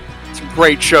time. It's a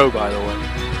great show, by the way.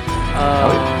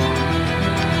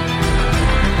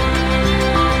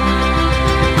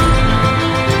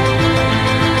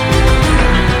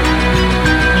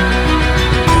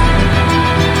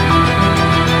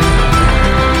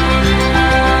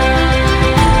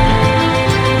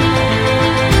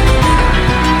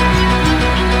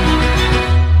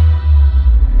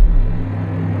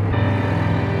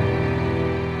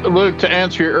 Luke, to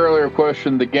answer your earlier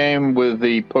question, the game with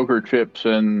the poker chips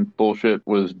and bullshit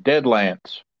was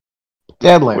Deadlands.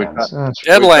 Deadlands.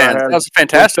 Deadlands. That's a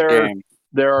fantastic game.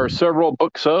 There are several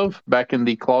books of back in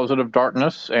the Closet of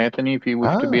Darkness. Anthony, if you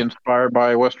wish to be inspired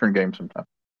by a Western game sometime.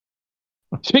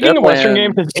 Speaking of Western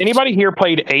games, has anybody here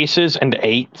played Aces and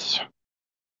Eights?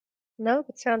 No,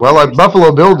 that sounds. Well,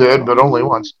 Buffalo Bill did, but only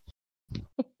once.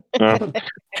 Hey, Wild Bill.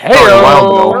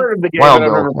 I've heard of the game, Wild but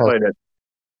I've Bill. never played it.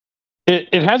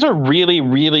 It has a really,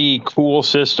 really cool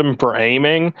system for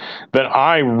aiming that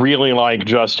I really like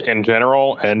just in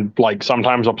general and like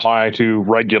sometimes apply to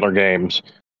regular games.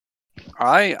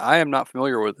 I am not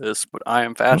familiar with this, but I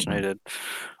am fascinated.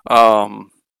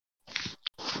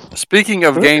 Speaking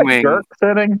of Was that a gaming, GURP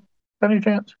setting by any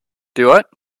chance? do what?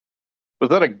 Was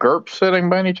that a GURP setting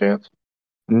by any chance?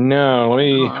 No, let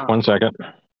me 1 second.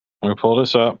 Let me pull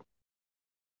this up.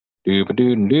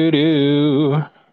 Doo-ba-doo-doo-doo.